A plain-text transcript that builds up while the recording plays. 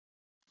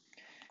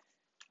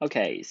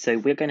Okay, so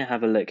we're going to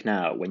have a look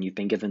now when you've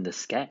been given the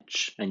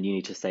sketch and you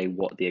need to say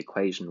what the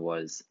equation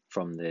was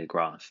from the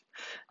graph.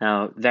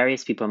 Now,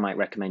 various people might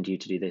recommend you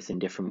to do this in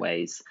different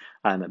ways,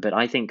 but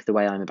I think the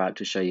way I'm about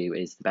to show you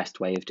is the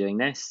best way of doing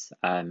this.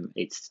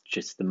 It's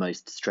just the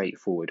most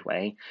straightforward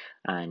way,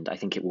 and I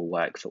think it will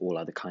work for all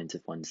other kinds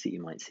of ones that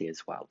you might see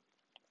as well.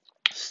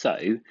 So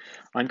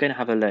I'm going to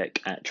have a look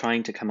at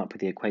trying to come up with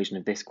the equation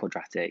of this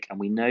quadratic, and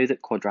we know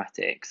that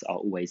quadratics are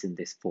always in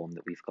this form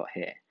that we've got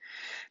here.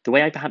 The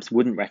way I perhaps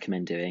wouldn't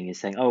recommend doing is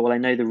saying, oh, well, I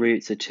know the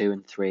roots are 2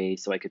 and 3,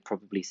 so I could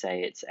probably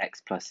say it's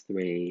x plus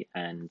 3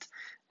 and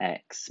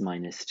x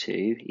minus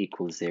 2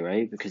 equals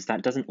 0, because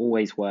that doesn't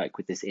always work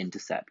with this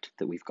intercept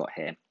that we've got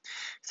here.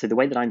 So the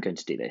way that I'm going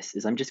to do this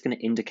is I'm just going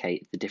to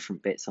indicate the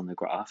different bits on the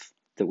graph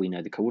that we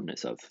know the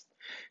coordinates of.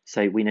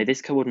 So we know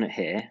this coordinate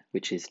here,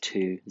 which is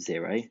 2,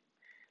 0.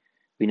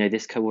 We know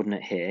this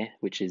coordinate here,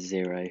 which is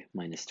 0,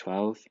 minus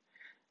 12.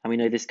 And we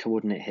know this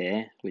coordinate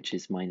here, which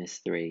is minus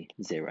 3,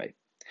 0.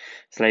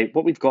 So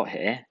what we've got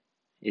here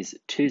is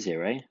 2,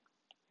 0,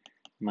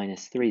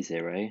 minus 3,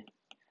 0,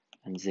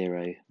 and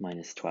 0,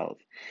 minus 12.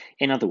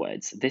 In other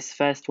words, this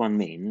first one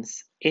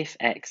means if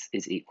x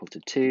is equal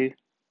to 2,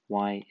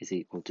 y is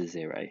equal to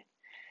 0.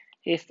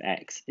 If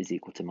x is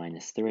equal to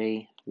minus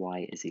 3,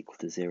 y is equal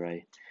to 0.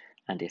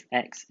 And if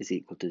x is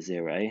equal to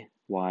 0,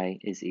 y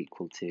is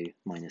equal to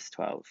minus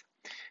 12.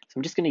 So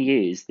I'm just going to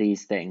use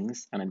these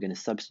things and I'm going to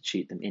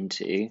substitute them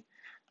into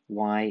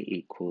y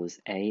equals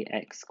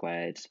ax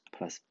squared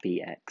plus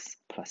bx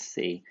plus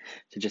c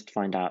to just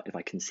find out if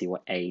I can see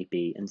what a,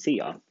 b, and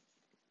c are.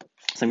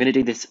 So I'm going to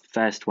do this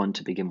first one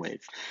to begin with.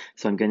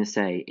 So I'm going to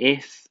say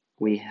if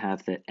we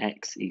have that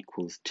x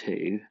equals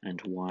 2 and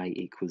y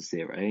equals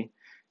 0,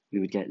 we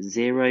would get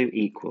 0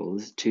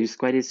 equals 2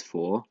 squared is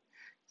 4,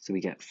 so we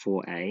get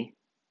 4a.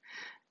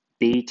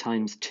 b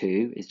times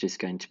 2 is just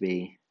going to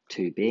be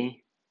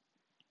 2b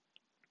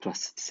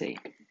plus c.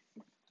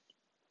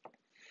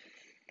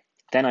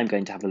 Then I'm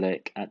going to have a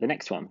look at the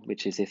next one,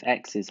 which is if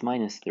x is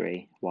minus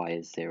 3, y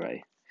is 0.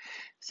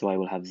 So I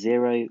will have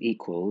 0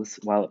 equals,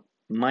 well,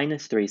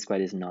 minus 3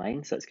 squared is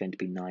 9, so it's going to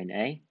be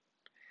 9a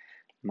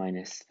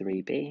minus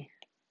 3b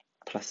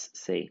plus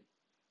c.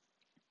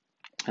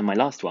 And my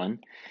last one,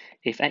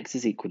 if x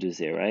is equal to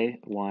 0,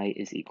 y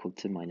is equal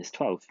to minus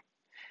 12.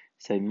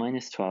 So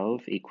minus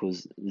 12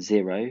 equals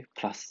 0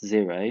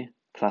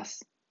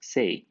 plus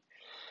c.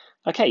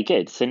 Okay,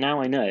 good. So now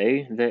I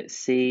know that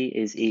c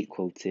is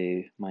equal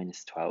to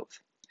minus 12.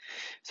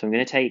 So I'm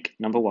going to take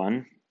number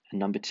 1 and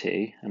number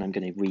 2, and I'm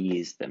going to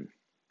reuse them.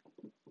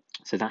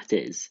 So that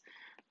is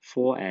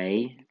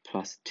 4a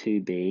plus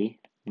 2b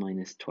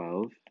minus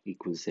 12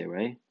 equals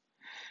 0.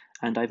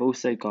 And I've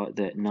also got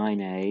that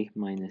 9a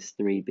minus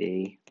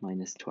 3b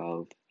minus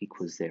 12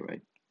 equals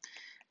 0.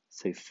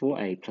 So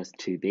 4a plus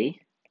 2b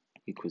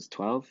equals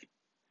 12,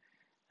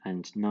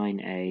 and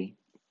 9a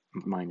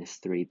minus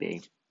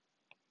 3b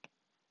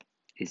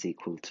is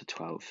equal to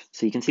 12.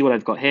 So you can see what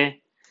I've got here,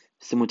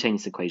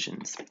 simultaneous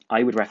equations.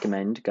 I would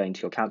recommend going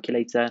to your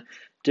calculator,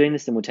 doing the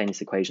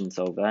simultaneous equation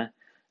solver,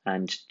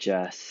 and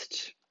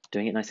just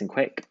doing it nice and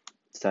quick.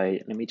 So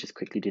let me just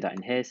quickly do that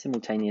in here.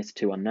 Simultaneous,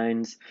 two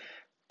unknowns,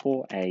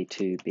 4a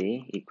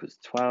 2b equals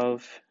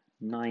 12,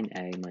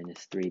 9a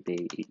minus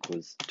 3b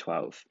equals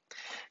 12.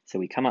 So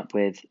we come up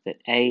with that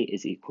a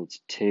is equal to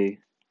 2,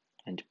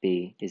 and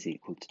b is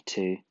equal to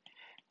 2,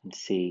 and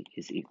c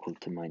is equal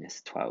to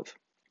minus 12.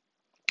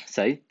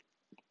 So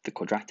the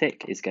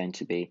quadratic is going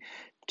to be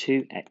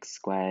 2x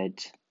squared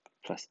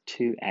plus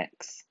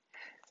 2x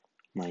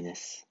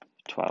minus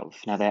 12.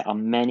 Now there are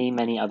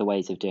many other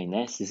ways of doing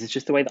this. This is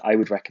just the way that I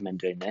would recommend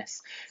doing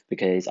this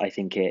because I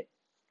think it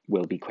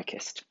will be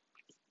quickest.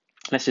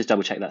 Let's just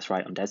double check that's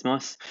right on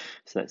Desmos.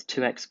 So that's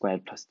 2x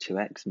squared plus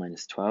 2x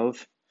minus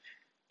 12.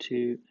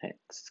 2x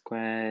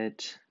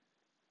squared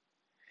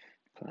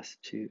plus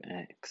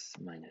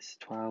 2x minus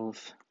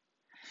 12.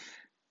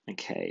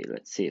 Okay,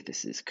 let's see if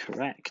this is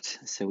correct.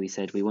 So we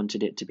said we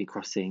wanted it to be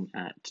crossing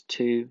at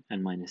 2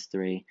 and minus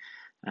 3.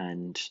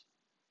 And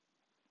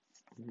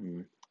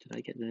did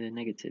I get the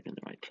negative in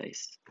the right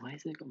place? Why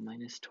has it got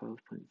minus 12?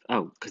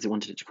 Oh, because it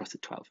wanted it to cross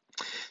at 12.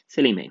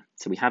 Silly me.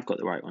 So we have got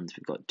the right ones.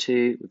 We've got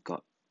 2, we've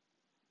got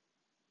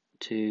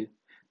 2,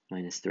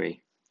 minus 3,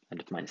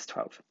 and minus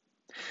 12.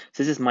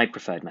 So this is my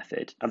preferred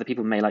method. Other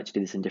people may like to do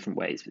this in different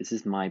ways, but this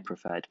is my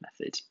preferred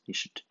method. You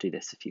should do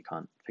this if you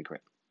can't figure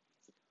it.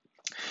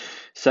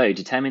 So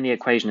determine the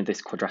equation of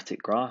this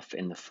quadratic graph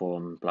in the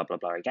form blah, blah,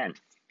 blah again.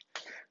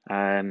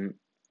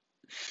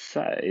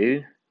 So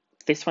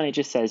this one, it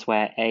just says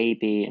where a,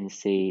 b, and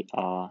c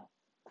are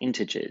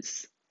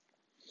integers.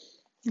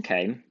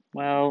 Okay,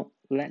 well,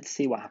 let's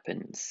see what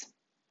happens.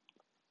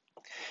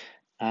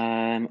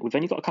 We've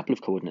only got a couple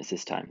of coordinates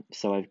this time.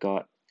 So I've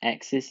got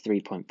x is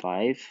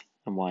 3.5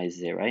 and y is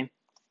 0.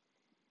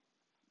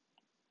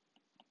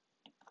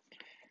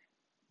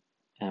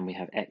 And we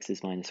have x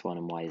is minus 1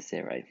 and y is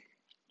 0.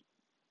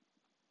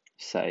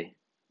 So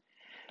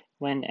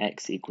when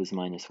x equals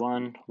minus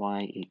 1,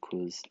 y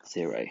equals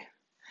 0.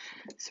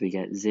 So we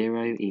get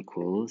 0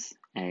 equals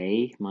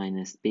a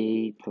minus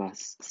b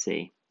plus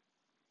c.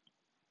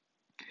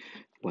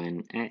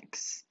 When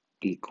x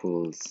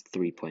equals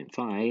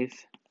 3.5,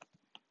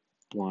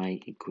 y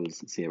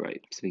equals 0.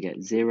 So we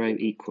get 0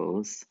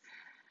 equals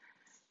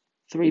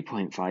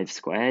 3.5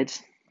 squared,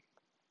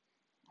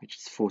 which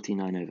is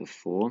 49 over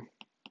 4,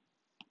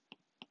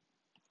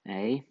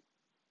 a,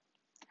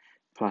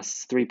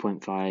 plus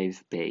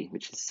 3.5b,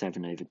 which is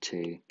 7 over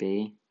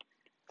 2b,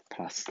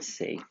 plus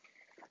c.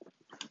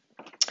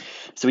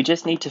 So we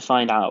just need to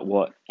find out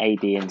what a,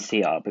 b, and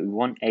c are, but we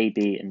want a,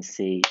 b, and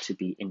c to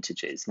be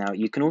integers. Now,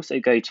 you can also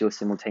go to your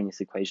simultaneous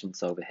equation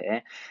solver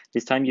here.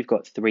 This time you've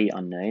got 3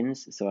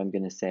 unknowns, so I'm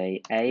going to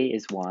say a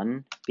is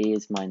 1, b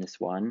is minus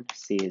 1,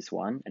 c is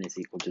 1, and it's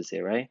equal to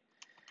 0.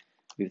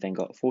 We've then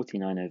got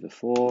 49 over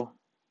 4,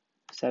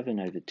 7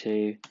 over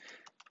 2,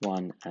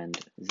 1, and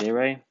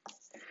 0.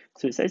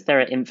 So it says there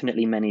are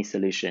infinitely many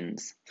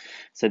solutions.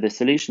 So the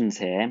solutions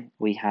here,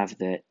 we have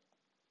that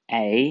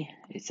a,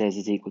 it says,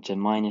 is equal to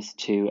minus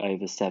 2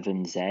 over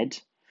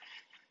 7z.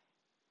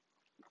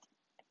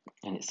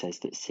 And it says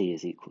that c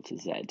is equal to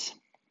z.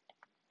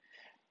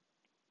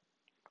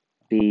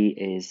 B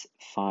is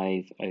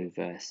 5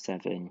 over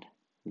 7z.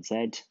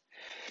 And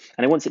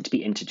it wants it to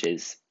be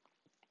integers.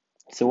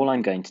 So all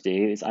I'm going to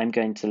do is I'm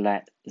going to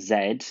let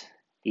z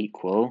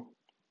equal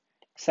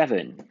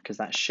 7, because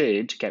that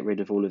should get rid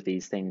of all of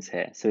these things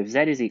here. So if z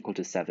is equal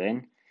to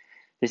 7,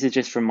 this is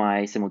just from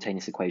my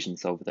simultaneous equation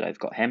solver that I've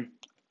got here.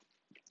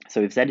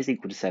 So if z is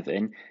equal to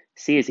 7,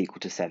 c is equal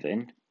to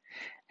 7,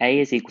 a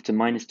is equal to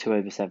minus 2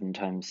 over 7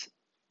 times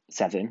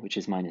 7, which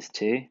is minus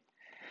 2,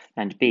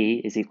 and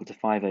b is equal to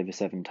 5 over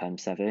 7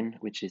 times 7,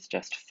 which is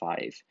just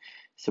 5.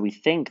 So we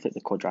think that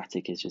the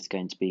quadratic is just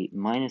going to be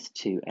minus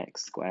 2x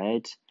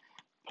squared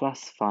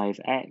plus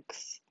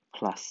 5x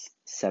plus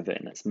 7.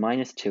 That's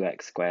minus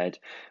 2x squared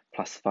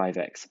plus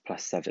 5x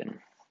plus 7.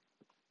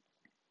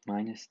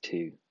 Minus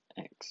 2x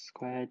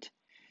squared.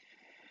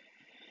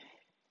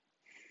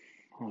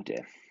 Oh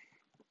dear.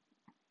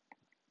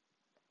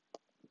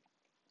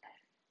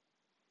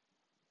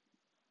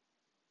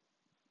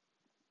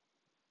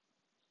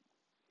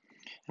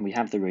 And we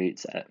have the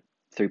roots at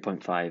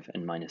 3.5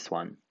 and minus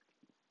 1.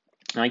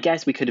 Now, I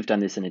guess we could have done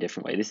this in a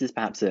different way. This is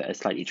perhaps a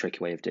slightly tricky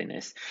way of doing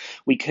this.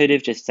 We could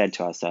have just said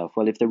to ourselves,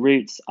 well, if the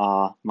roots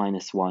are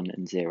minus 1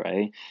 and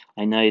 0,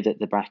 I know that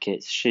the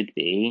brackets should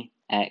be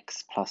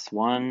x plus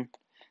 1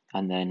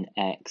 and then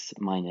x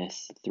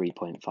minus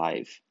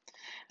 3.5.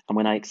 And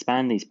when I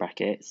expand these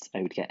brackets,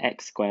 I would get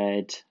x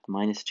squared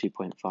minus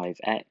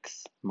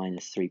 2.5x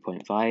minus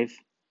 3.5.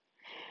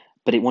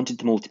 But it wanted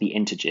them all to be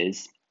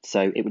integers,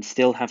 so it would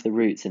still have the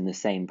roots in the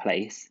same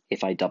place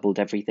if I doubled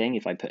everything,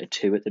 if I put a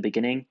 2 at the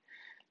beginning.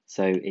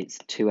 So it's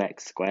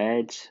 2x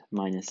squared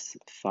minus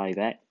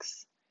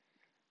 5x.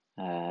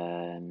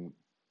 Hang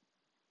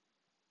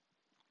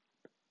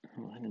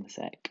on a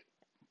sec.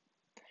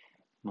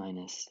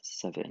 Minus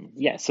 7.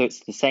 Yeah, so it's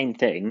the same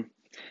thing,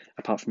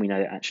 apart from we know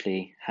it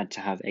actually had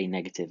to have a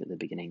negative at the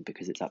beginning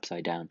because it's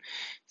upside down.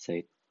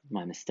 So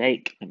my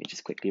mistake, let me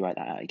just quickly write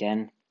that out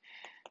again.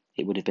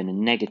 It would have been a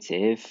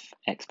negative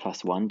x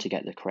plus 1 to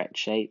get the correct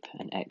shape,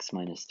 and x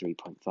minus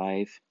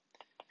 3.5.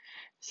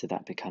 So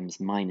that becomes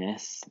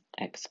minus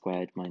x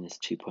squared minus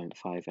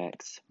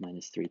 2.5x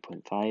minus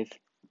 3.5.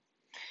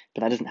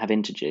 But that doesn't have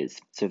integers.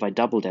 So if I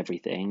doubled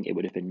everything, it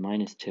would have been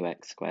minus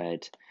 2x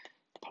squared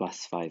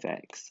plus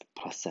 5x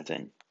plus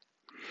 7.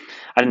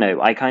 I don't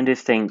know, I kind of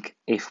think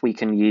if we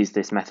can use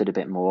this method a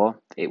bit more,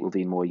 it will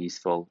be more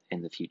useful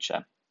in the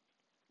future.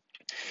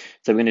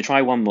 So we're going to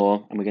try one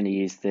more, and we're going to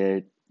use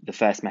the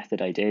first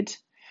method I did.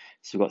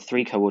 So we've got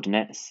 3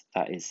 coordinates,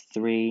 that is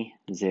 3,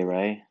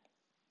 0,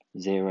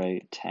 0,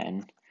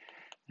 10,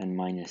 and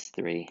minus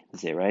 3,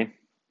 0.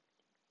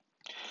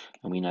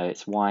 And we know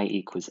it's y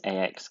equals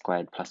ax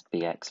squared plus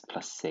bx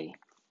plus c.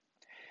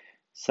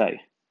 So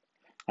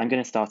I'm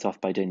going to start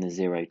off by doing the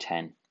 0,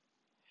 10.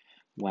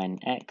 When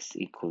x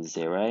equals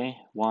 0,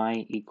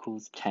 y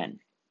equals 10.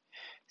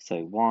 So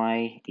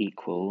y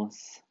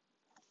equals,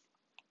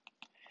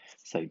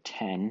 so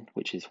 10,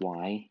 which is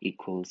y,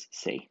 equals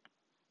c.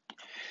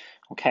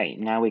 Okay,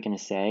 now we're going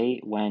to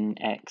say when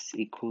x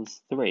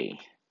equals 3,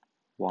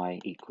 y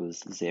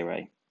equals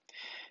 0.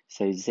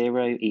 So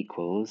 0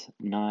 equals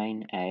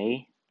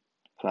 9a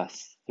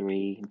plus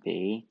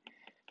 3b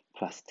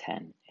plus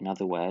 10. In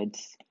other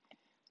words,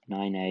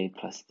 9a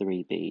plus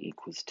 3b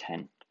equals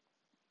 10.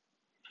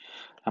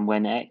 And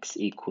when x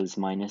equals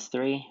minus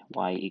 3,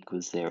 y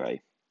equals 0.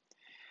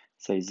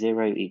 So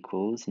 0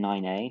 equals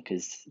 9a,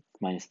 because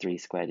minus 3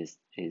 squared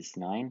is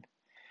 9,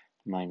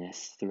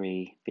 minus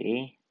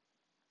 3b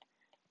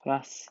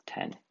plus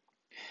 10.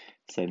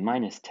 So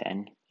minus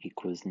 10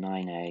 equals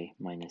 9a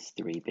minus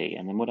 3b.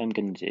 And then what I'm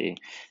going to do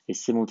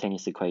is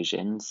simultaneous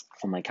equations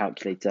on my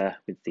calculator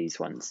with these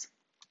ones.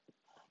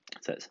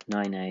 So it's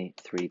 9a,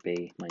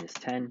 3b minus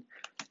 10,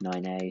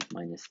 9a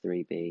minus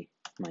 3b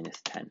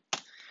minus 10.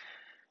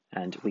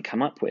 And we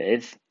come up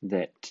with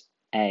that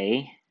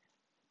a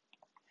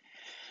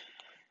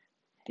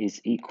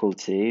is equal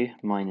to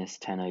minus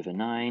 10 over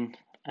 9,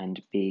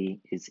 and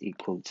b is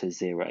equal to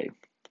 0.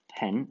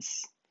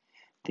 Hence,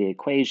 the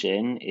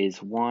equation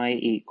is y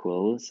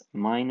equals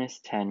minus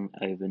 10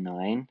 over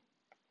 9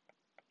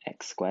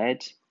 x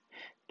squared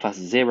plus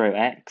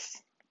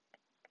 0x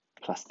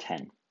plus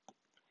 10.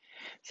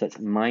 So it's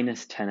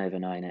minus 10 over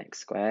 9x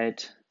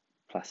squared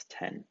plus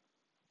 10.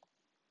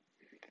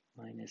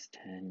 Minus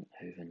 10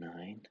 over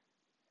 9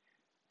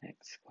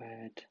 x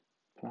squared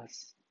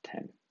plus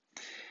 10.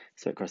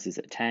 So it crosses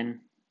at 10,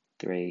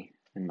 3,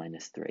 and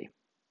minus 3.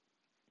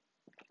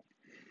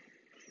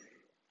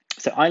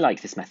 So I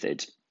like this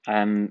method.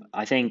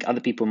 I think other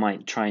people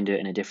might try and do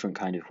it in a different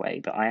kind of way,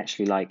 but I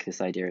actually like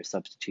this idea of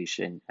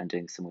substitution and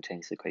doing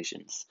simultaneous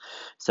equations.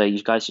 So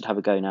you guys should have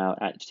a go now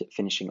at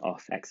finishing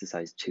off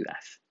exercise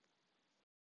 2F.